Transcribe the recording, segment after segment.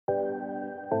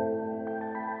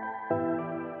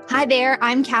Hi there,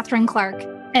 I'm Catherine Clark.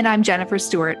 And I'm Jennifer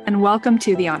Stewart, and welcome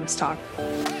to The Honest Talk.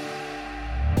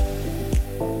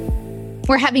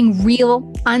 We're having real,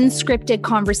 unscripted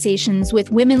conversations with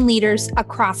women leaders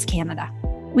across Canada.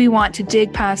 We want to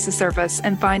dig past the surface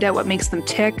and find out what makes them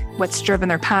tick, what's driven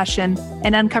their passion,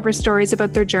 and uncover stories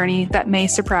about their journey that may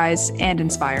surprise and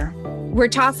inspire. We're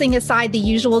tossing aside the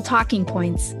usual talking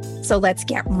points, so let's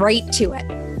get right to it.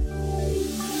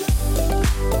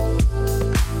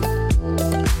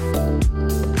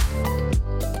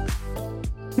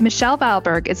 Michelle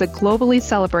Valberg is a globally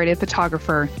celebrated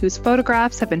photographer whose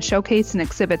photographs have been showcased in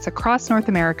exhibits across North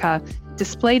America,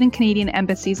 displayed in Canadian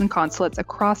embassies and consulates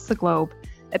across the globe,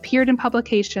 appeared in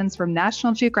publications from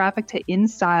National Geographic to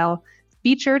InStyle,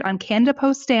 featured on Canada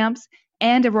Post stamps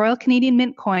and a Royal Canadian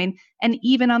Mint coin, and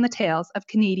even on the tails of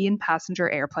Canadian passenger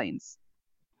airplanes.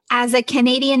 As a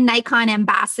Canadian Nikon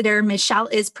Ambassador, Michelle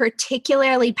is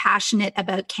particularly passionate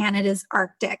about Canada's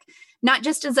Arctic, not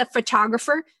just as a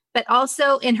photographer, but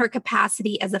also in her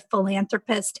capacity as a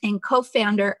philanthropist and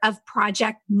co-founder of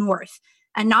Project North,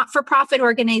 a not-for-profit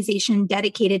organization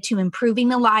dedicated to improving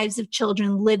the lives of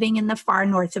children living in the far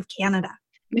north of Canada.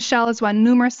 Michelle has won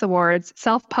numerous awards,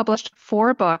 self-published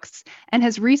 4 books, and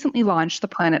has recently launched the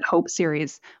Planet Hope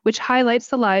series, which highlights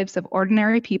the lives of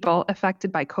ordinary people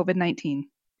affected by COVID-19.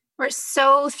 We're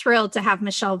so thrilled to have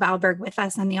Michelle Valberg with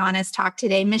us on The Honest Talk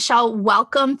today. Michelle,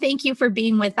 welcome. Thank you for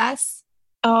being with us.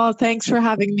 Oh, thanks for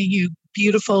having me, you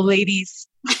beautiful ladies.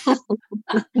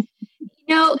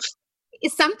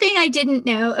 Something I didn't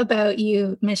know about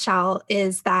you, Michelle,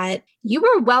 is that you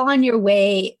were well on your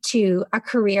way to a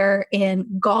career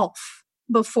in golf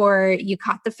before you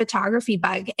caught the photography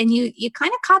bug. And you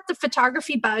kind of caught the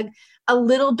photography bug a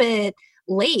little bit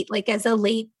late, like as a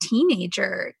late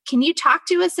teenager. Can you talk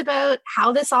to us about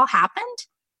how this all happened?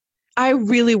 I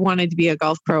really wanted to be a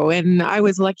golf pro, and I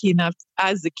was lucky enough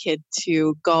as a kid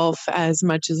to golf as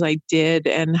much as I did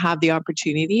and have the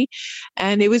opportunity.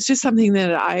 And it was just something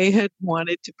that I had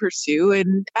wanted to pursue.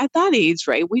 And at that age,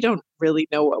 right, we don't really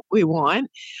know what we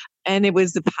want. And it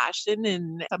was the passion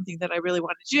and something that I really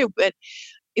wanted to do. But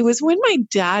it was when my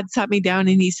dad sat me down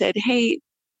and he said, "Hey,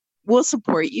 we'll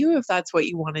support you if that's what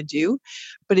you want to do.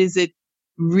 But is it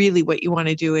really what you want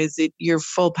to do? Is it your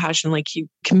full passion? Like, you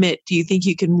commit? Do you think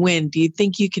you can win? Do you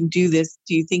think you can do this?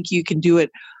 Do you think you can do it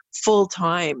full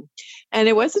time?" And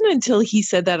it wasn't until he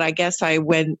said that, I guess I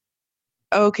went,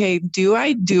 okay, do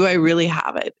I really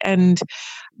have it? And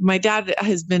my dad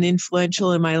has been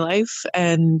influential in my life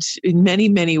and in many,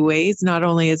 many ways, not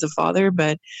only as a father,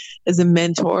 but as a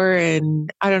mentor.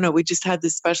 And I don't know, we just had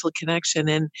this special connection.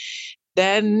 And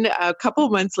then a couple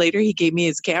of months later, he gave me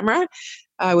his camera.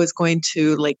 I was going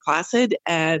to Lake Placid,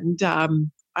 and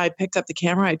I picked up the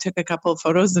camera. I took a couple of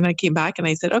photos, and I came back and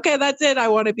I said, "Okay, that's it. I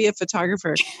want to be a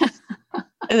photographer."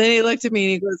 And then he looked at me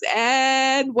and he goes,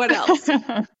 "And what else?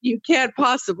 You can't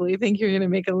possibly think you're going to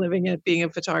make a living at being a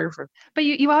photographer." But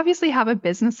you obviously have a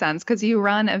business sense because you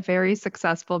run a very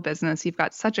successful business. You've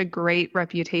got such a great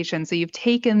reputation. So you've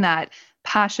taken that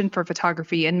passion for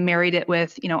photography and married it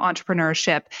with,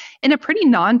 entrepreneurship in a pretty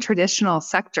non-traditional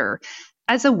sector.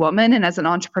 As a woman and as an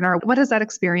entrepreneur, what has that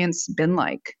experience been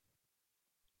like?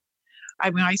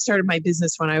 I started my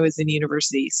business when I was in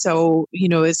university. So,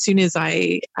 as soon as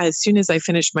I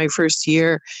finished my first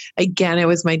year, again, it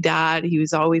was my dad. He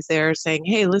was always there saying,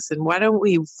 "Hey, listen, why don't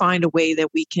we find a way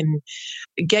that we can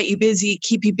get you busy,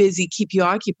 keep you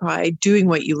occupied, doing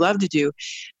what you love to do,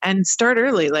 and start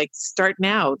early, like start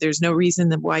now. There's no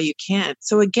reason why you can't."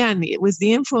 So again, it was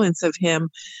the influence of him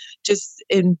just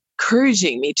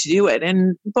encouraging me to do it.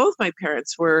 And both my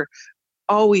parents were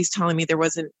always telling me there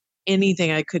wasn't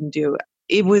anything I couldn't do.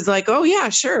 It was like, "Oh yeah,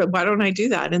 sure. Why don't I do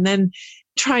that?" And then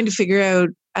trying to figure out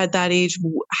at that age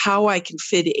how I can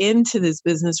fit into this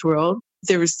business world.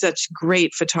 There were such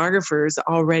great photographers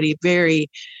already very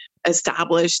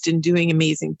established and doing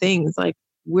amazing things. Like,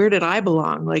 where did I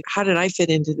belong? Like, how did I fit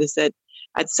into this at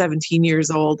 17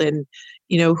 years old? And,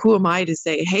 who am I to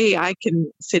say, "Hey, I can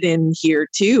fit in here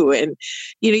too?" And,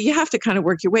 you have to kind of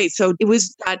work your way. So it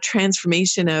was that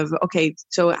transformation of, okay,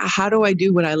 so how do I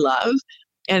do what I love?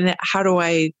 And how do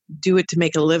I do it to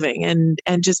make a living? And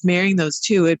just marrying those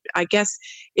two, I guess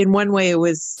in one way it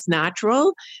was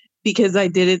natural because I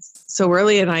did it so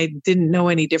early and I didn't know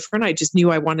any different. I just knew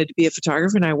I wanted to be a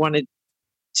photographer and I wanted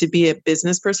to be a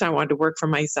business person. I wanted to work for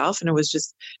myself. And it was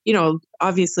just,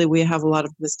 obviously we have a lot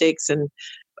of mistakes and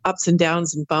ups and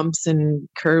downs and bumps and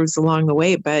curves along the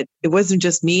way, but it wasn't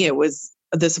just me. It was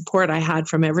the support I had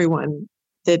from everyone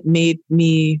that made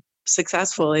me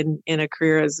successful in a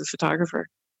career as a photographer.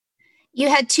 You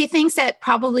had two things that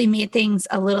probably made things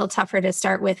a little tougher to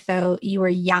start with, though. You were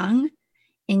young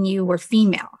and you were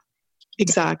female.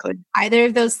 Exactly. Did either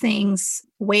of those things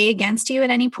weigh against you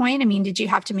at any point? I mean, did you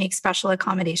have to make special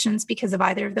accommodations because of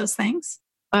either of those things?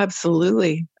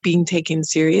 Absolutely. Being taken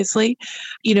seriously,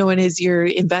 and as you're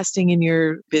investing in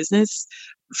your business,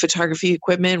 photography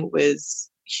equipment was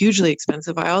hugely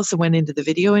expensive. I also went into the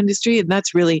video industry, and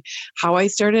that's really how I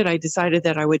started. I decided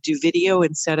that I would do video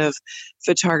instead of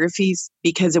photography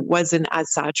because it wasn't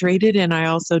as saturated. And I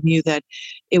also knew that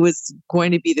it was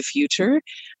going to be the future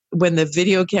when the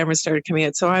video cameras started coming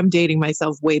out. So I'm dating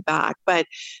myself way back, but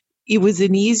it was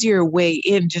an easier way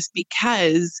in just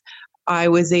because I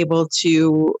was able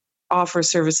to offer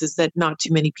services that not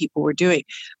too many people were doing.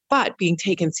 But being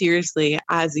taken seriously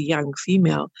as a young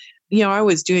female, I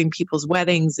was doing people's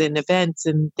weddings and events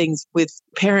and things with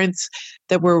parents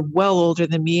that were well older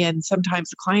than me. And sometimes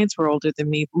the clients were older than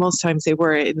me. Most times they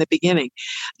were in the beginning.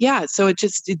 Yeah. So it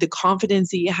just did the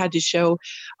confidence that you had to show.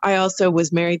 I also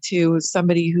was married to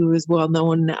somebody who was well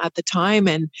known at the time.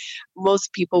 And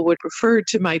most people would refer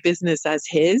to my business as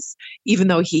his, even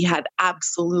though he had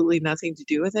absolutely nothing to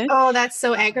do with it. Oh, that's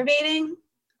so aggravating.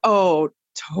 Oh,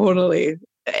 totally.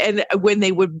 And when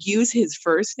they would use his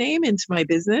first name into my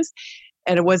business,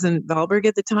 and it wasn't Valberg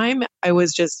at the time, I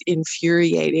was just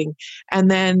infuriating.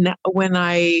 And then when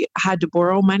I had to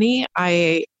borrow money,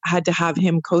 I had to have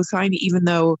him co-sign, even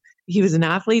though he was an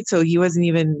athlete. So he wasn't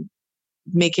even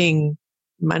making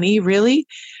money really.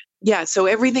 Yeah. So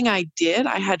everything I did,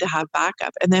 I had to have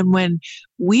backup. And then when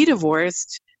we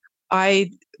divorced,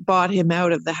 I bought him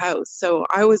out of the house. So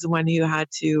I was the one who had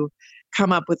to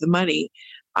come up with the money.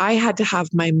 I had to have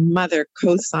my mother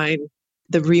co-sign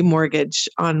the remortgage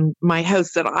on my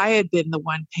house that I had been the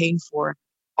one paying for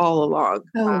all along.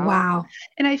 Oh, wow.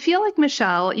 And I feel like,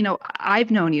 Michelle,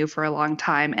 I've known you for a long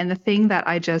time. And the thing that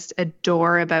I just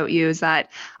adore about you is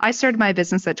that I started my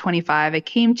business at 25. I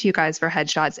came to you guys for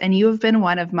headshots, and you have been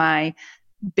one of my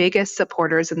biggest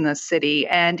supporters in this city.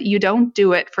 And you don't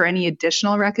do it for any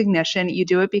additional recognition. You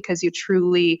do it because you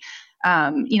truly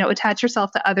attach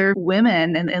yourself to other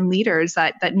women and leaders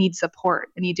that need support.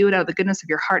 And you do it out of the goodness of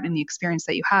your heart and the experience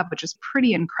that you have, which is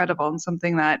pretty incredible and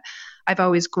something that I've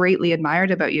always greatly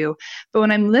admired about you. But when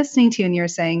I'm listening to you and you're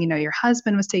saying, your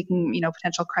husband was taking,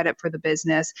 potential credit for the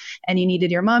business and you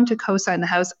needed your mom to co-sign the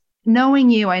house,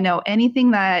 knowing you, I know anything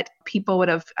that people would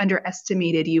have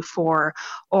underestimated you for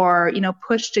or,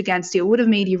 pushed against you would have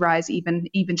made you rise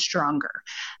even stronger.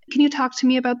 Can you talk to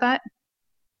me about that?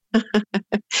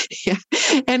 Yeah.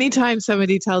 Anytime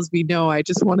somebody tells me no, I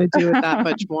just want to do it that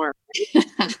much more.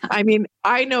 I mean,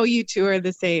 I know you two are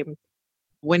the same.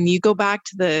 When you go back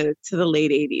to the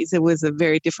late 80s, it was a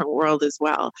very different world as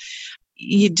well.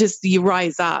 You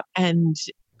rise up, and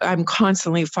I'm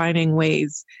constantly finding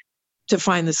ways to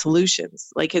find the solutions.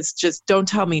 Like, it's just, don't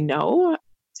tell me no.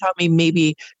 Tell me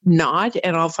maybe not,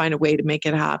 and I'll find a way to make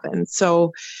it happen.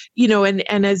 So,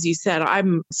 and as you said,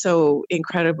 I'm so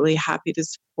incredibly happy to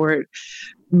support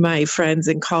my friends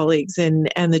and colleagues and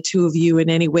the two of you in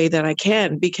any way that I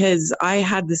can, because I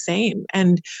had the same,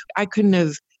 and I couldn't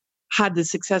have had the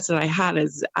success that I had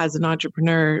as an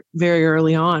entrepreneur very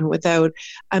early on without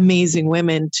amazing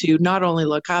women to not only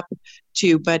look up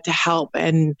to, but to help.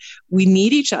 And we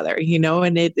need each other,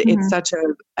 and it's such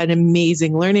an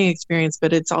amazing learning experience,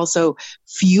 but it's also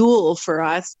fuel for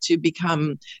us to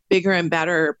become bigger and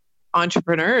better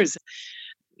entrepreneurs.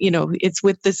 It's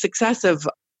with the success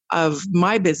of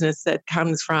my business that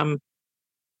comes from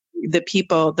the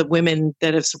people, the women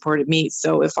that have supported me.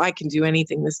 So if I can do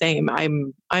anything the same,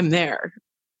 I'm there.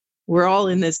 We're all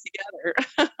in this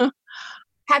together.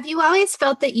 Have you always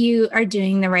felt that you are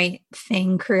doing the right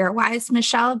thing career-wise,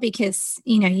 Michelle? Because,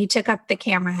 you took up the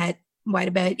camera at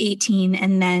about 18,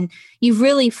 and then you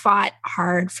really fought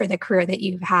hard for the career that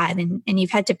you've had, and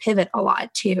you've had to pivot a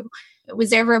lot too. Was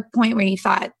there ever a point where you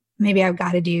thought, maybe I've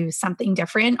got to do something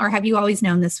different, or have you always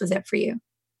known this was it for you?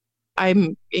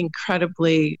 I'm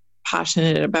incredibly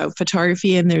passionate about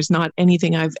photography, and there's not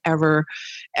anything I've ever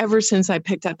since I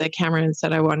picked up that camera and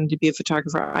said I wanted to be a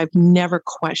photographer, I've never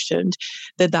questioned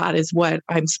that is what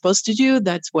I'm supposed to do.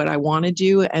 That's what I want to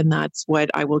do. And that's what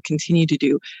I will continue to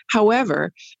do.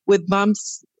 However, with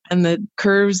bumps and the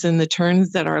curves and the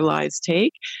turns that our lives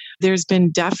take, there's been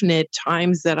definite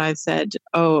times that I've said,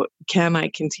 oh, can I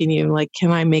continue? Like,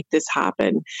 can I make this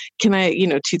happen? Can I,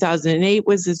 2008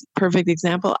 was this perfect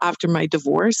example. After my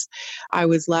divorce, I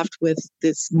was left with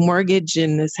this mortgage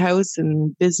in this house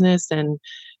and business and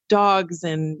dogs.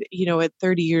 And, at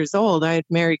 30 years old, I had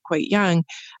married quite young.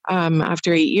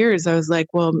 After 8 years, I was like,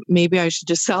 well, maybe I should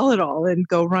just sell it all and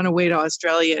go run away to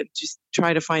Australia and just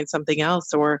try to find something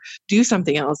else or do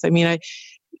something else. I mean,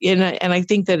 And I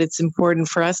think that it's important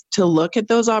for us to look at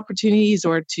those opportunities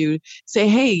or to say,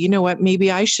 hey, you know what,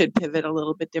 maybe I should pivot a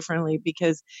little bit differently,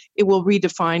 because it will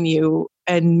redefine you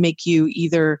and make you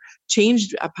either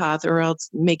change a path or else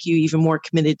make you even more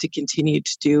committed to continue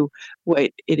to do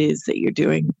what it is that you're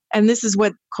doing. And this is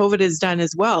what COVID has done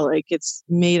as well. Like, it's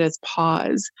made us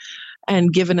pause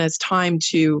and given us time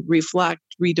to reflect,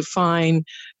 redefine.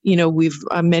 We've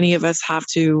many of us have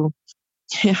to,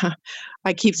 yeah,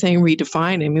 I keep saying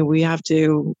redefine. I mean, we have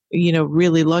to,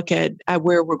 really look at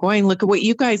where we're going. Look at what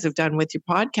you guys have done with your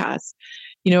podcast.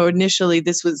 Initially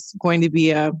this was going to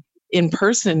be a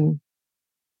in-person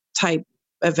type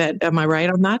event. Am I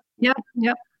right on that? Yep.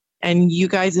 And you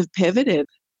guys have pivoted.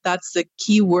 That's the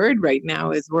key word right now,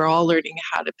 is we're all learning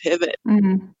how to pivot.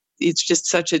 Mm-hmm. It's just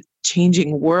such a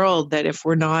changing world that if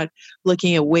we're not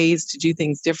looking at ways to do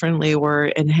things differently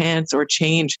or enhance or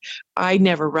change, I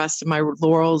never rest in my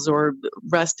laurels or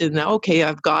rest in, okay,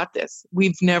 I've got this.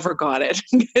 We've never got it.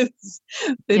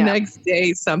 The next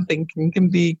day, something can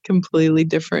be completely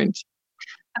different.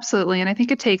 Absolutely. And I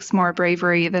think it takes more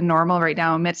bravery than normal right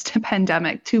now amidst a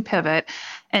pandemic to pivot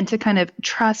and to kind of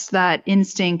trust that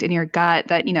instinct in your gut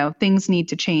that, things need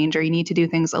to change or you need to do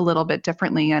things a little bit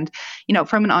differently. And,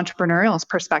 from an entrepreneurial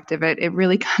perspective, it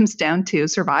really comes down to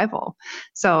survival.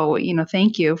 So,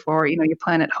 thank you for, your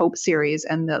Planet Hope series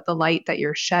and the light that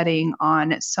you're shedding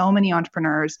on so many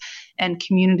entrepreneurs and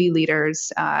community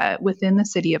leaders within the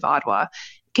city of Ottawa.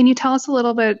 Can you tell us a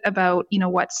little bit about,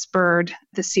 what spurred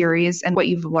the series and what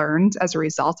you've learned as a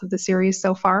result of the series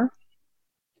so far?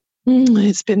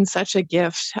 It's been such a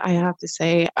gift, I have to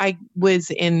say. I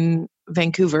was in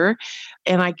Vancouver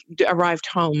and I arrived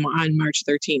home on March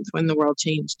 13th when the world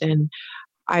changed. And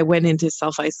I went into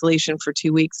self-isolation for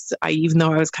 2 weeks. Even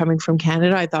though I was coming from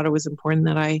Canada, I thought it was important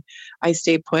that I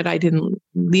stay put. I didn't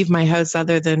leave my house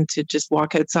other than to just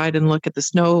walk outside and look at the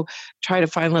snow, try to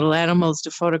find little animals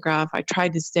to photograph. I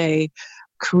tried to stay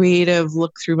creative,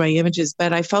 look through my images,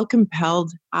 but I felt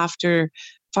compelled after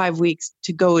 5 weeks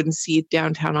to go and see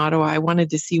downtown Ottawa. I wanted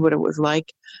to see what it was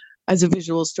like. As a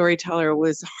visual storyteller, it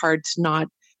was hard to not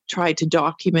try to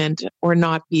document or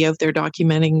not be out there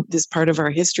documenting this part of our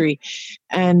history.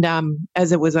 And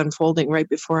as it was unfolding right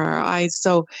before our eyes.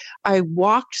 So I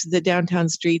walked the downtown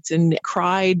streets and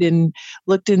cried and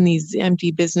looked in these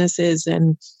empty businesses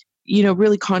and,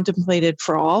 really contemplated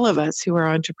for all of us who are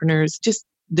entrepreneurs, just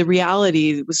the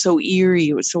reality. It was so eerie.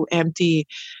 It was so empty.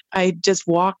 I just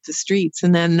walked the streets.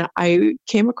 And then I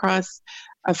came across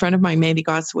a friend of mine, Mandy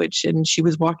Goswich, and she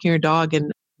was walking her dog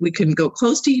and we couldn't go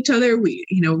close to each other. We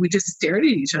just stared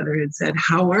at each other and said,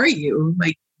 "How are you?"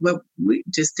 Like what we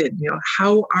just did,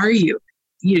 how are you?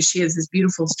 She has this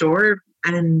beautiful store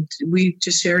and we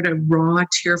just shared a raw,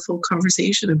 tearful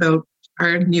conversation about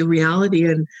our new reality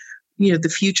and, the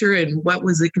future and what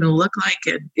was it going to look like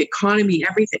and the economy,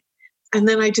 everything. And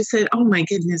then I just said, "Oh my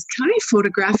goodness, can I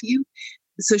photograph you?"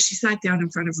 So she sat down in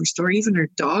front of her store. Even her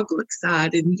dog looked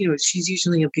sad. And, she's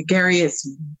usually a gregarious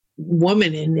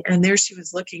woman. And there she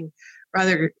was looking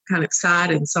rather kind of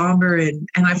sad and somber. And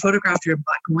I photographed her in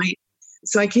black and white.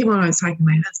 So I came on, I was talking to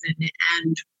my husband,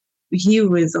 and he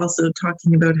was also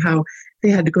talking about how they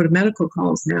had to go to medical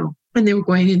calls now. And they were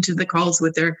going into the calls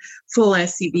with their full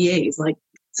SCBAs.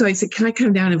 So I said, "Can I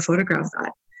come down and photograph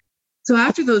that?" So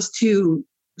after those two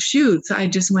shoots, I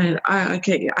just went,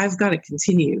 okay, I've got to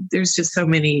continue. There's just so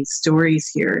many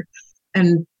stories here.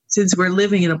 And since we're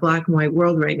living in a black and white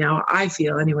world right now, I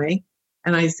feel anyway,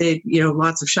 and I say,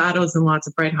 lots of shadows and lots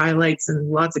of bright highlights and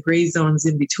lots of gray zones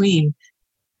in between,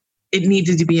 it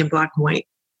needed to be in black and white.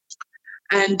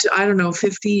 And I don't know,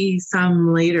 50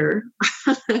 some later,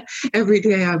 every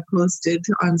day I've posted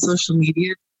on social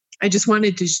media. I just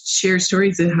wanted to share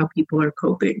stories of how people are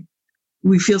coping.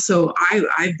 We feel so,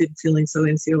 I've been feeling so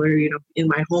insular, in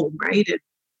my home, right? And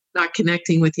not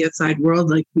connecting with the outside world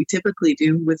like we typically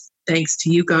do, with thanks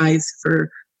to you guys for,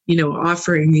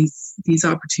 offering these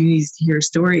opportunities to hear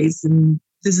stories. And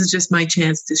this is just my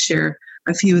chance to share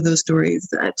a few of those stories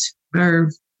that are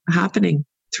happening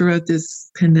throughout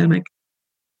this pandemic.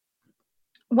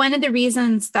 One of the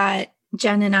reasons that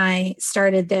Jen and I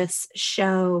started this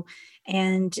show,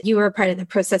 and you were a part of the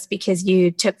process because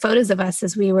you took photos of us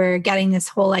as we were getting this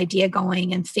whole idea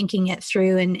going and thinking it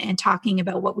through and talking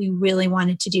about what we really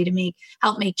wanted to do to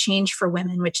help make change for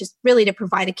women, which is really to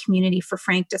provide a community for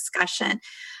frank discussion.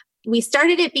 We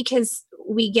started it because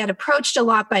we get approached a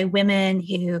lot by women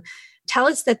who tell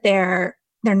us that they're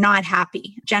not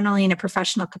happy, generally in a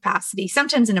professional capacity,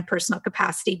 sometimes in a personal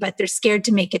capacity, but they're scared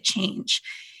to make a change.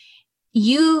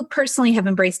 You personally have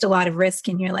embraced a lot of risk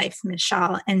in your life,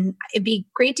 Michelle, and it'd be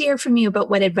great to hear from you about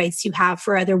what advice you have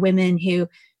for other women who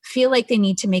feel like they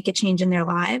need to make a change in their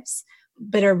lives,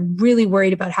 but are really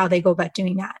worried about how they go about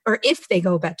doing that, or if they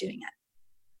go about doing it?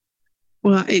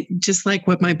 Well, just like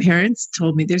what my parents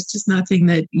told me, there's just nothing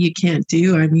that you can't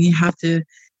do. I mean, you have to,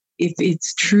 if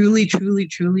it's truly, truly,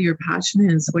 truly your passion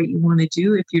is what you want to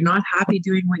do, if you're not happy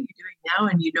doing what you're doing now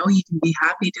and you know you can be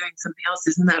happy doing something else,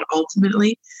 isn't that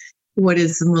ultimately what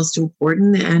is the most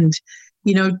important? And,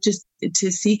 just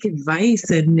to seek advice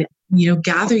and,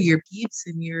 gather your peeps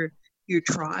and your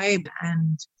tribe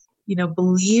and,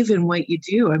 believe in what you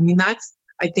do. I mean, that's,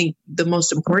 I think the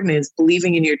most important is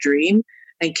believing in your dream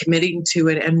and committing to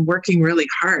it and working really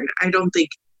hard. I don't think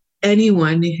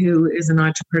anyone who is an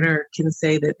entrepreneur can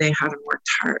say that they haven't worked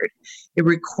hard. It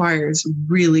requires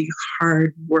really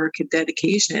hard work and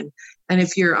dedication. And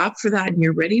if you're up for that and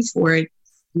you're ready for it,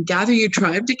 gather your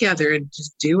tribe together and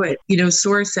just do it.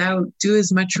 Source out, do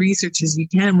as much research as you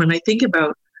can. When I think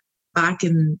about back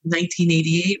in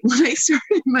 1988, when I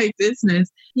started my business,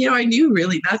 I knew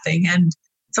really nothing. And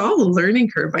it's all a learning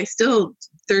curve. I still,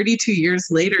 32 years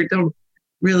later, don't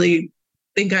really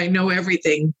think I know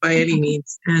everything by any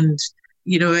means. And,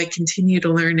 I continue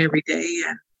to learn every day.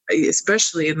 And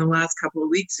especially in the last couple of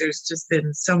weeks, there's just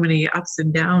been so many ups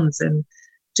and downs, and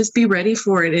just be ready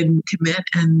for it and commit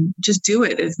and just do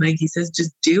it. As Nike says,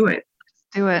 just do it.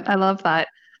 Do it. I love that.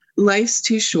 Life's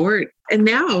too short. And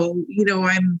now,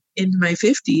 I'm in my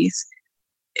 50s,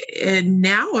 and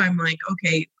now I'm like,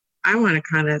 okay, I want to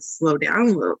kind of slow down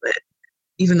a little bit,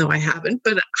 even though I haven't,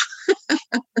 but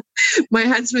my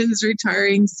husband's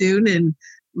retiring soon and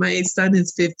my son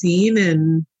is 15,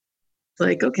 and it's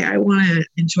like, okay, I want to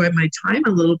enjoy my time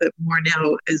a little bit more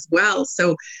now as well.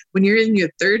 So when you're in your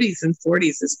 30s and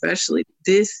 40s, especially,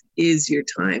 this is your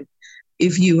time.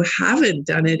 If you haven't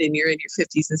done it and you're in your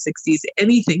 50s and 60s,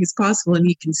 anything is possible and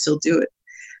you can still do it.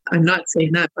 I'm not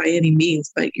saying that by any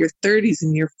means, but your 30s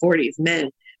and your 40s,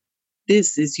 man,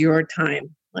 this is your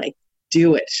time. Like,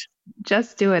 do it.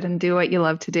 Just do it and do what you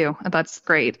love to do. That's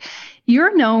great.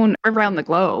 You're known around the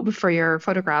globe for your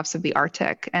photographs of the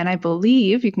Arctic. And I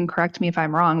believe, you can correct me if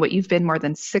I'm wrong, but you've been more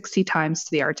than 60 times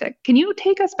to the Arctic. Can you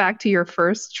take us back to your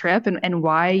first trip and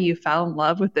why you fell in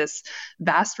love with this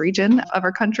vast region of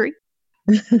our country?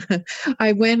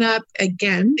 I went up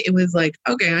again. It was like,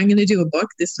 okay, I'm going to do a book.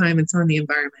 This time it's on the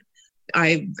environment.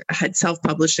 I had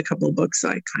self-published a couple of books, so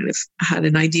I kind of had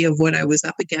an idea of what I was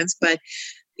up against, but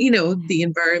the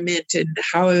environment and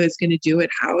how I was going to do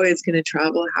it, how I was going to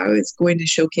travel, how I was going to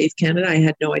showcase Canada, I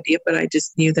had no idea, but I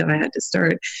just knew that I had to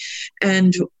start.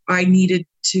 And I needed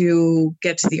to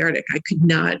get to the Arctic. I could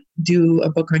not do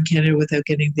a book on Canada without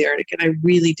getting to the Arctic. And I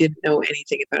really didn't know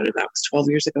anything about it. That was 12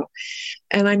 years ago.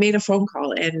 And I made a phone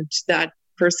call, and that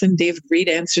person, David Reed,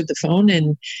 answered the phone,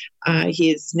 and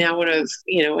he is now one of,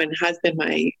 and has been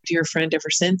my dear friend ever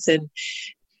since. And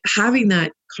having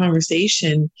that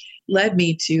conversation led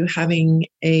me to having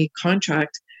a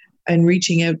contract and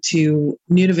reaching out to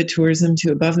Nunavut Tourism,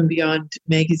 to Above and Beyond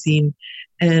magazine,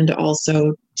 and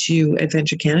also to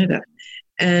Adventure Canada.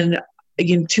 And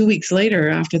again, 2 weeks later,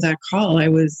 after that call, I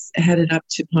was headed up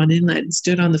to Pond Inlet and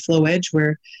stood on the flow edge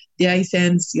where the ice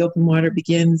ends, the open water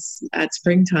begins at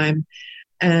springtime.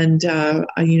 And,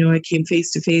 I came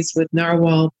face to face with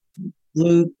narwhal,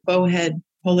 blue bowhead,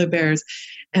 polar bears.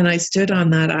 And I stood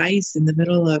on that ice in the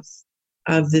middle of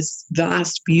this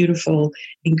vast, beautiful,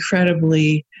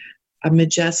 incredibly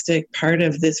majestic part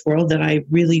of this world that I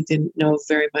really didn't know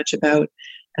very much about.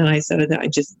 And I said,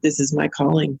 this is my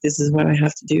calling. This is what I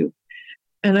have to do.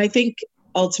 And I think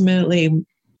ultimately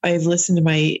I've listened to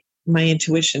my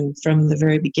intuition from the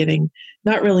very beginning,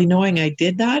 not really knowing I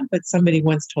did that, but somebody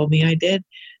once told me I did.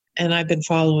 And I've been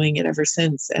following it ever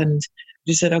since. And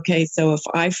just said, okay, so if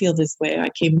I feel this way, I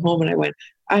came home and I went,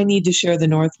 I need to share the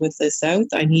North with the South.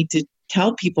 I need to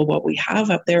tell people what we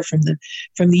have up there from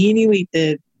the Inuit,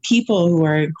 the people who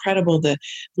are incredible, the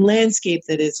landscape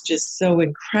that is just so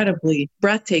incredibly,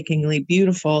 breathtakingly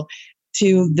beautiful,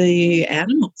 to the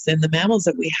animals and the mammals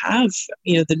that we have,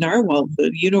 the narwhal, the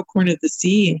unicorn of the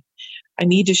sea. I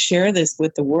need to share this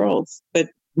with the world, but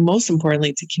most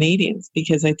importantly to Canadians,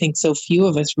 because I think so few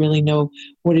of us really know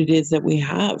what it is that we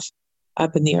have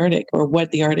up in the Arctic, or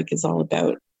what the Arctic is all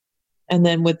about. And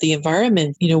then with the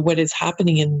environment, what is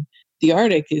happening in the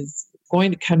Arctic is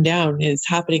going to come down, is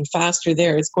happening faster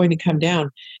there. It's going to come down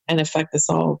and affect us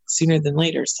all sooner than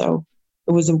later. So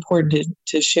it was important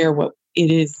to share what it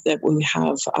is that we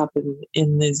have up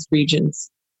in these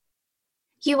regions.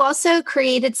 You also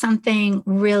created something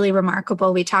really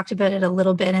remarkable. We talked about it a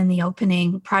little bit in the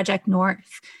opening, Project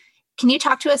North. Can you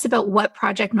talk to us about what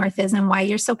Project North is and why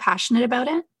you're so passionate about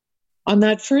it? On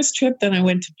that first trip that I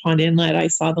went to Pond Inlet, I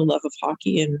saw the love of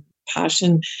hockey and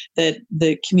passion that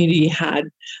the community had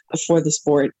for the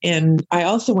sport. And I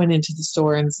also went into the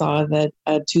store and saw that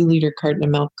a 2-liter carton of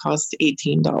milk cost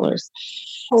 $18.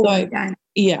 Oh,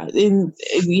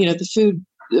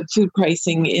 The food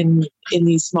pricing in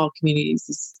these small communities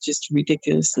is just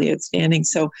ridiculously outstanding.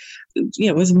 So,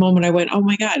 it was a moment I went, oh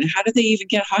my God, how did they even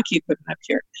get hockey equipment up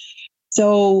here?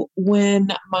 So when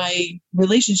my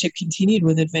relationship continued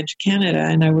with Adventure Canada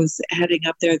and I was heading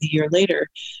up there the year later,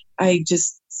 I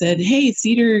just said, hey,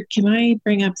 Cedar, can I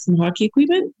bring up some hockey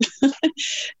equipment?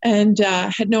 And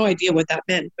had no idea what that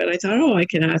meant. But I thought, I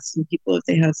can ask some people if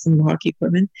they have some hockey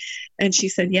equipment. And she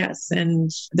said yes.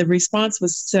 And the response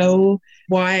was so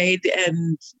wide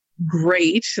and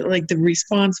great. Like the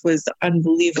response was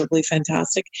unbelievably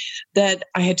fantastic that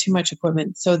I had too much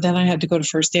equipment. So then I had to go to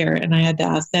First Air and I had to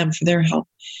ask them for their help.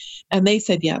 And they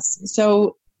said yes.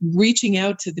 So reaching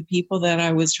out to the people that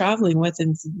I was traveling with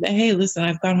and said, hey, listen,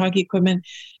 I've got hockey equipment.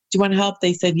 Do you want to help?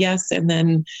 They said yes. And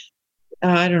then,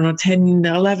 10,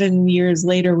 11 years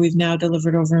later, we've now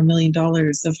delivered over $1 million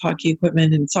of hockey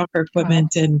equipment and soccer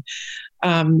equipment. Wow.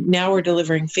 And now we're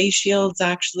delivering face shields,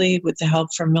 actually, with the help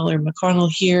from Miller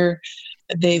McConnell here.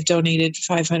 They've donated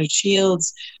 500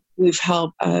 shields. We've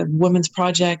helped a women's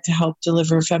project to help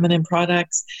deliver feminine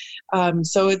products.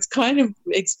 So it's kind of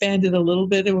expanded a little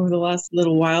bit over the last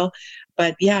little while.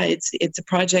 But yeah, it's a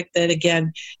project that,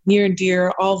 again, near and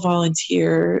dear, all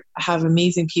volunteer, have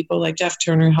amazing people like Jeff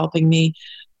Turner helping me.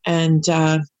 And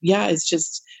it's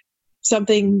just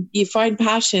something you find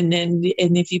passion. And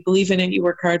if you believe in it, you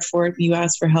work hard for it, and you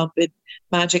ask for help,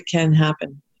 magic can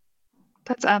happen.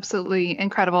 That's absolutely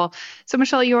incredible. So,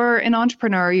 Michelle, you're an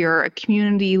entrepreneur, you're a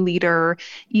community leader,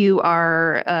 you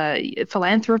are a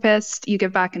philanthropist, you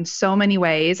give back in so many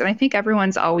ways. And I think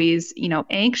everyone's always,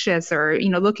 anxious or,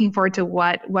 looking forward to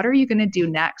what are you going to do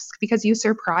next? Because you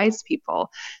surprise people.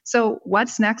 So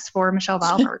what's next for Michelle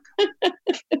Valberg?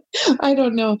 I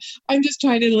don't know. I'm just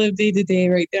trying to live day to day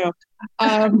right now.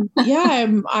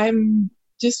 I'm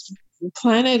just...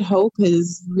 Planet Hope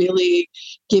has really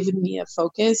given me a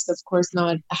focus. Of course,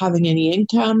 not having any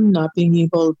income, not being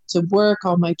able to work,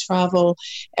 all my travel,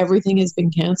 everything has been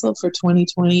canceled for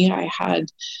 2020.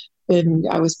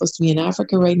 I was supposed to be in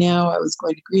Africa right now. I was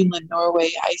going to Greenland, Norway,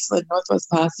 Iceland,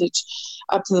 Northwest Passage,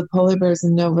 up to the polar bears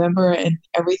in November, and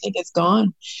everything is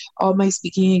gone. All my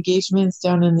speaking engagements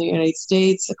down in the United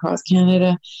States, across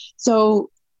Canada. So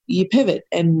you pivot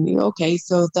and okay,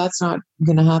 so that's not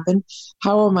going to happen.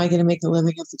 How am I going to make a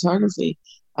living in photography?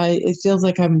 It feels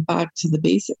like I'm back to the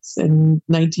basics in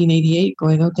 1988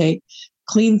 going, okay,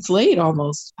 clean slate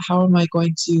almost. How am I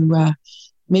going to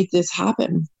make this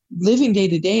happen? Living day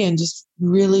to day and just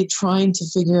really trying to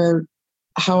figure out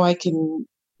how I can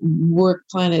work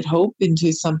Planet Hope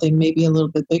into something maybe a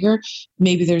little bit bigger.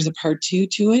 Maybe there's a part 2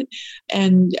 to it,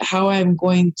 and how I'm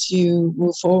going to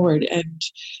move forward and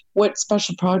what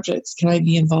special projects can I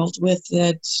be involved with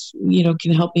that,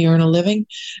 can help me earn a living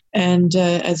and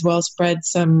as well spread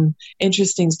some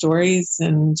interesting stories.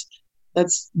 And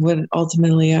that's what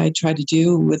ultimately I try to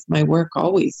do with my work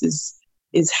always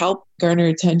is help garner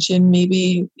attention,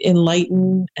 maybe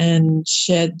enlighten and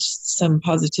shed some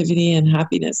positivity and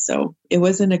happiness. So it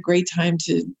wasn't a great time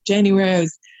January.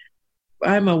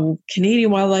 I'm a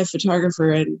Canadian wildlife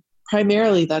photographer, and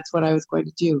primarily that's what I was going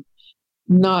to do.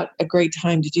 Not a great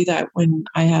time to do that when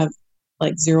I have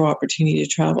like zero opportunity to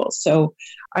travel. So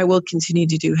I will continue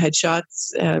to do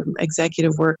headshots,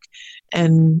 executive work,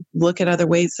 and look at other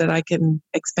ways that I can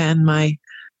expand my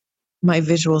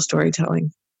visual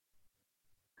storytelling.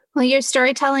 Well, your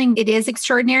storytelling, it is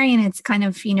extraordinary, and it's kind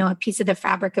of, a piece of the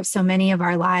fabric of so many of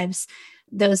our lives.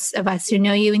 Those of us who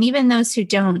know you, and even those who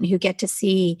don't, who get to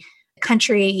see the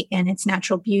country and its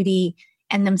natural beauty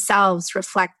and themselves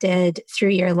reflected through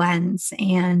your lens.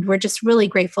 And we're just really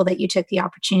grateful that you took the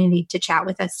opportunity to chat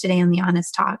with us today on The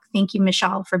Honest Talk. Thank you,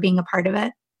 Michelle, for being a part of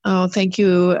it. Oh, thank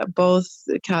you both,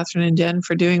 Catherine and Jen,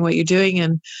 for doing what you're doing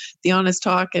and The Honest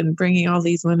Talk and bringing all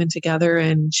these women together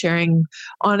and sharing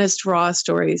honest, raw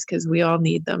stories, because we all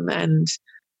need them. And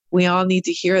we all need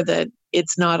to hear that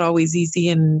it's not always easy,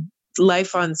 and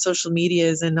life on social media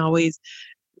isn't always,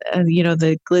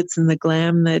 the glitz and the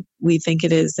glam that we think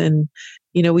it is. And,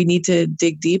 we need to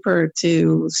dig deeper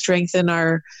to strengthen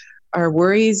our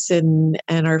worries and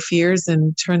our fears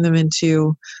and turn them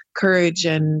into courage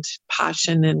and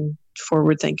passion and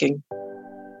forward thinking.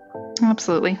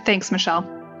 Absolutely. Thanks, Michelle.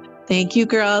 Thank you,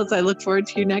 girls. I look forward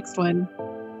to your next one.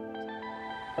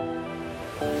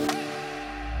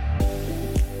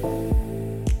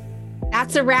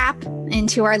 That's a wrap. And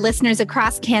to our listeners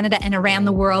across Canada and around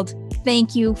the world,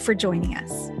 thank you for joining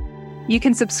us. You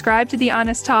can subscribe to The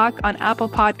Honest Talk on Apple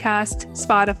Podcast,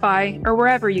 Spotify, or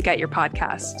wherever you get your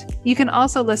podcast. You can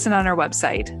also listen on our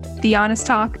website,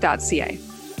 thehonesttalk.ca.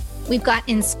 We've got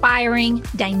inspiring,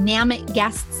 dynamic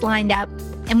guests lined up,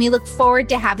 and we look forward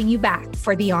to having you back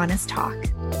for The Honest Talk.